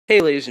Hey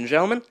ladies and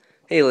gentlemen,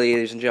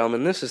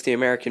 this is the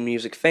American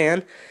Music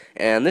Fan,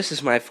 and this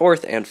is my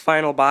fourth and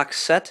final box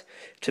set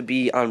to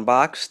be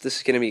unboxed. This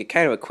is going to be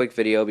kind of a quick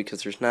video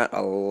because there's not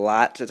a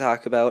lot to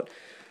talk about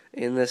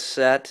in this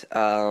set,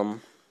 because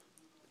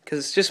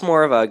it's just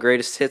more of a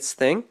greatest hits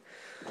thing.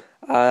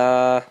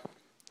 It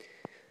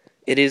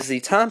is the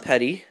Tom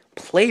Petty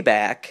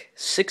Playback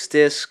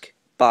 6-disc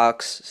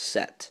box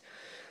set.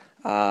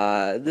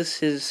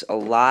 This is a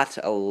lot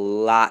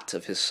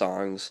of his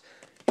songs.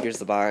 Here's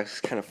the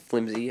box, kind of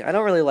flimsy. I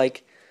don't really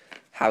like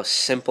how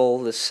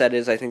simple this set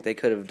is. I think they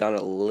could have done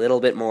a little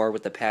bit more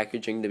with the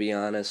packaging, to be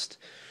honest.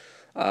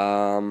 You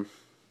know,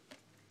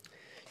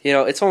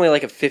 it's only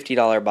like a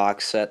 $50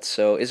 box set,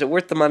 so is it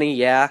worth the money?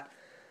 Yeah.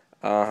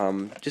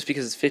 Just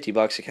because it's $50,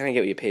 you kind of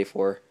get what you pay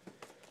for.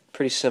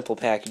 Pretty simple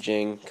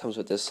packaging. Comes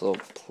with this little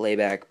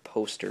playback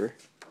poster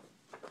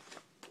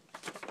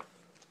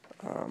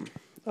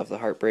of the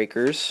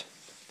Heartbreackers.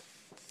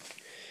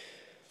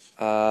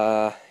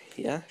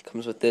 Yeah,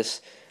 comes with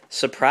this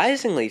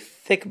surprisingly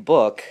thick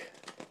book.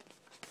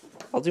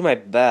 I'll do my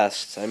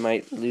best. I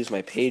might lose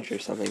my page or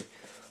something.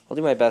 I'll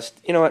do my best.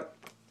 You know what?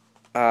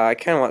 I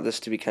kind of want this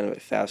to be kind of a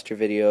faster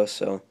video,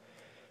 so I'm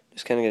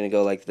just kind of going to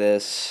go like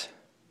this.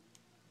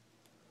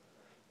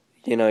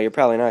 You know, you're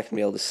probably not going to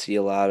be able to see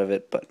a lot of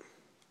it, but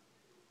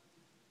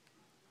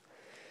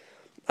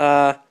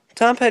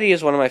Tom Petty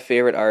is one of my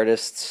favorite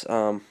artists.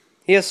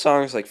 He has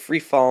songs like Free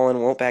Fallin',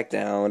 Won't Back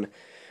Down,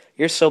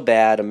 You're So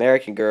Bad,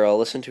 American Girl,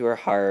 Listen to Her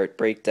Heart,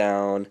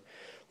 Breakdown,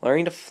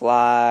 Learning to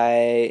Fly,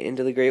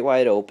 Into the Great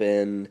Wide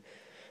Open,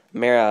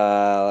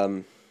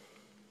 and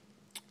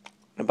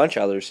a bunch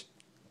of others.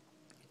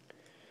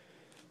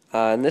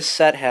 And this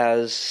set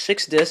has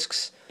 6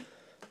 discs.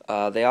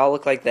 They all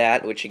look like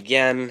that, which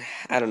again,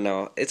 I don't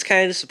know. It's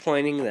kind of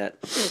disappointing that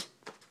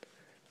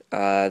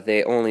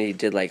they only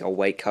did like a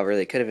white cover.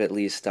 They could have at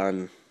least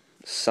done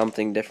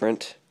something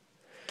different.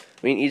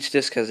 I mean, each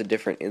disc has a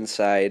different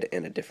inside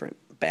and a different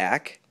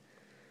back.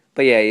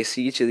 But yeah, you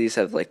see each of these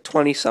have like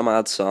 20 some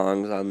odd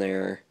songs on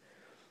there.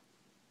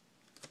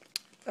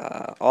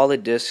 All the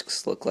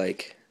discs look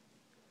like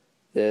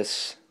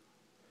this.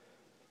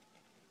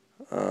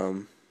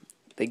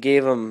 They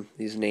gave them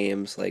these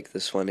names, like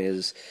this one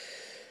is,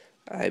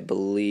 I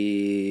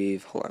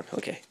believe, hold on,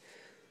 okay.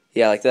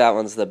 Yeah, like that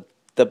one's the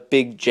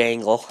big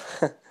jangle.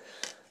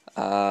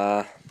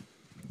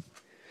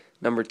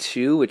 Number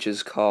 2, which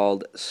is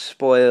called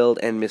Spoiled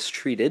and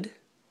Mistreated.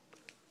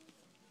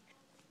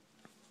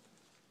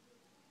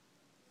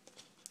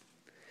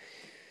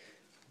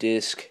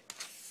 Disc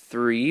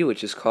 3,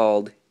 which is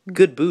called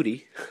Good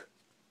Booty.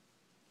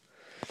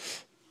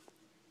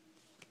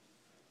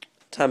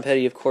 Tom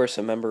Petty, of course,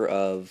 a member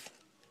of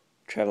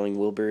Traveling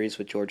Wilburys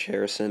with George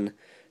Harrison,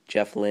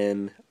 Jeff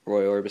Lynne,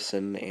 Roy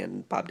Orbison,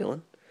 and Bob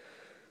Dylan.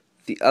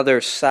 The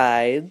Other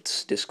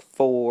Sides, Disc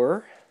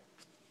 4.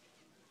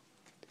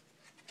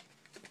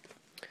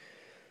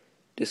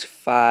 Disc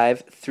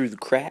 5, Through the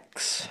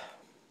Cracks.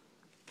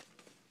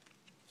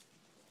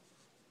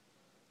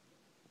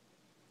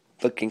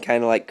 Looking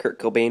kind of like Kurt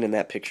Cobain in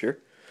that picture.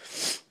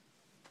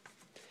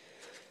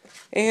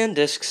 And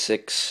Disc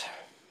 6,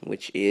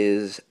 which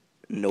is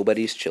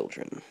Nobody's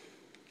Children.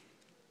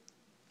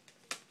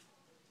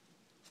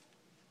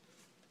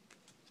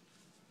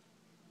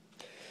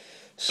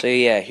 So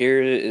yeah,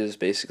 here is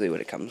basically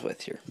what it comes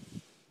with here.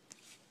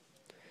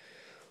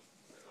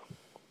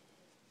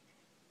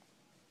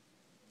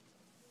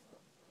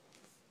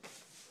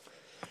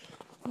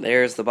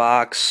 There's the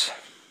box.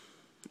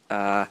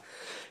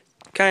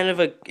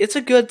 It's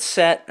a good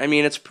set. I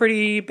mean, it's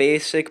pretty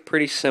basic,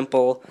 pretty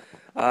simple.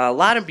 A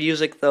lot of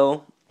music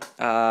though.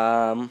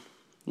 You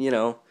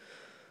know,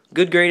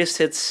 good greatest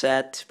hits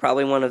set.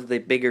 Probably one of the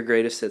bigger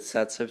greatest hits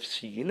sets I've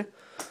seen.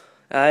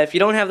 If you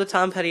don't have the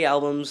Tom Petty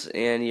albums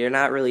and you're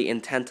not really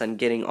intent on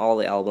getting all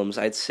the albums,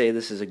 I'd say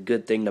this is a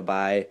good thing to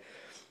buy.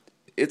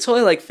 It's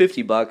only like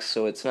 $50,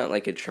 so it's not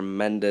like a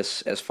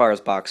tremendous, as far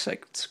as box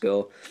sets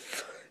go,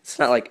 it's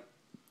not like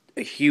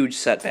a huge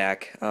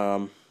setback.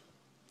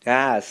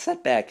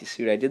 Setback, you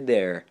see what I did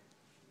there?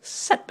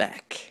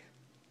 Setback.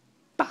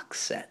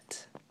 Box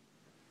set.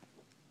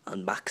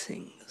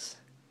 Unboxings.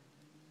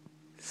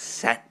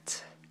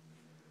 Set.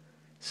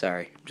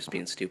 Sorry, I'm just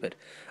being stupid.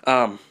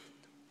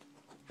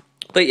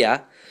 But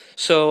yeah,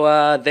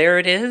 so there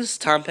it is,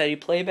 Tom Petty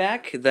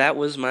Playback. That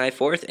was my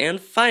fourth and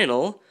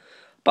final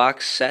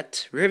box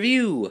set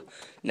review.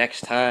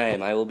 Next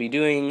time I will be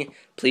doing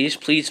Please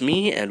Please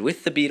Me and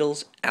With the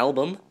Beatles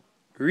album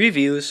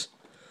reviews.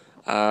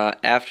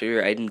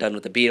 After I'm done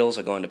with the Beatles,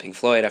 I'll go on to Pink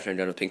Floyd. After I'm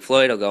done with Pink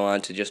Floyd, I'll go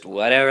on to just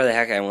whatever the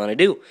heck I want to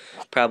do.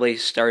 Probably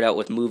start out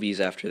with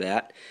movies after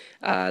that.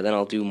 Then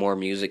I'll do more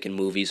music and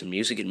movies and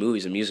music and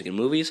movies and music and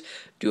movies.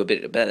 Do a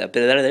bit of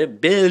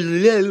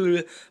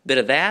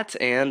that,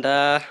 and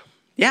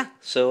yeah.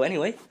 So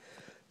anyway,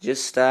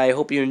 just I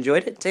hope you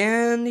enjoyed it,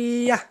 and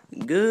yeah,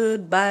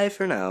 goodbye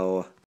for now.